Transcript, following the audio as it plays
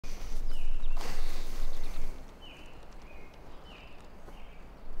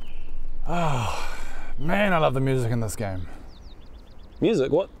Oh, man, I love the music in this game.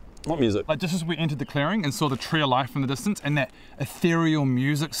 Music? What music? Like just as we entered the clearing and saw the tree of life in the distance and that ethereal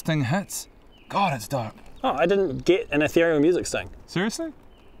music sting hits. God, it's dope. Oh, I didn't get an ethereal music sting. Seriously?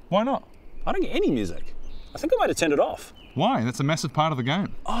 Why not? I don't get any music. I think I might have turned it off. Why? That's a massive part of the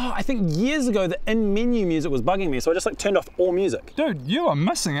game. Oh, I think years ago the in-menu music was bugging me, so I just like turned off all music. Dude, you are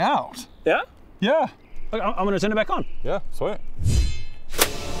missing out. Yeah? Yeah. Look, I'm gonna turn it back on. Yeah, sweet.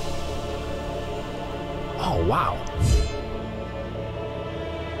 Oh, wow.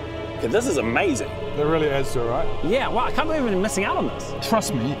 Okay, this is amazing. That really adds to it, right? Yeah, wow, I can't believe I've been missing out on this.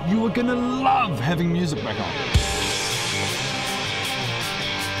 Trust me, you are gonna love having music back on.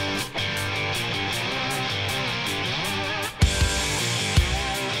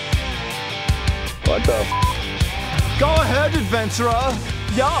 What the Go ahead, adventurer.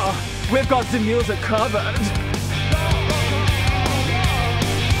 Yeah, we've got the music covered.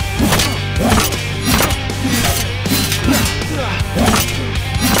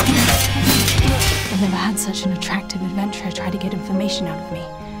 I've never had such an attractive adventurer try to get information out of me.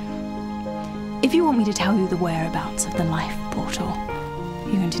 If you want me to tell you the whereabouts of the life portal,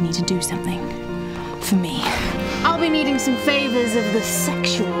 you're going to need to do something for me. I'll be needing some favors of the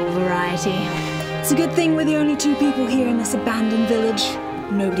sexual variety. It's a good thing we're the only two people here in this abandoned village.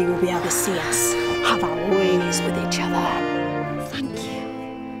 Nobody will be able to see us have our ways with each other. Thank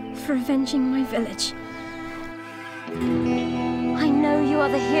you for avenging my village. I know you are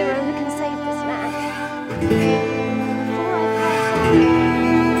the hero who can save this land. Before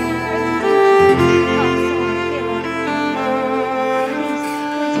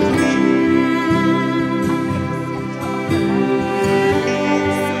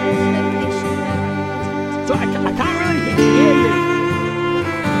I pass on, I can't really hear you.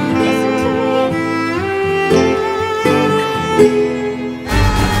 listen to me.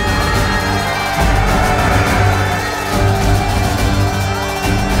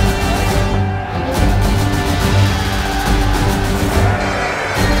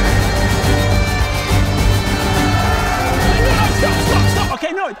 Stop.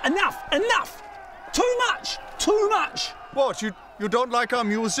 Okay, no, enough. Too much. What, you don't like our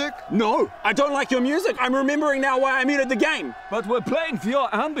music? No, I don't like your music. I'm remembering now why I muted the game. But we're playing for your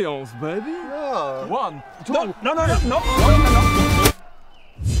ambience, baby. Yeah. 1, 2... No.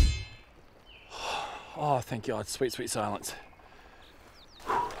 Oh, thank God. Sweet silence.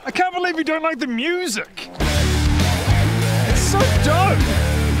 I can't believe you don't like the music. It's so dope.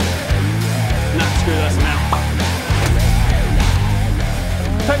 Nah, screw this now.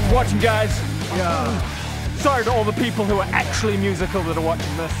 Thanks for watching, guys. Yeah. Sorry to all the people who are actually musical that are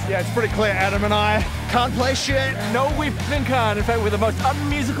watching this. Yeah, it's pretty clear Adam and I can't play shit. No, we can't. In fact, we're the most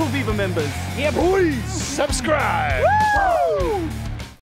unmusical Viva members. Yeah, boys. Subscribe. Woo!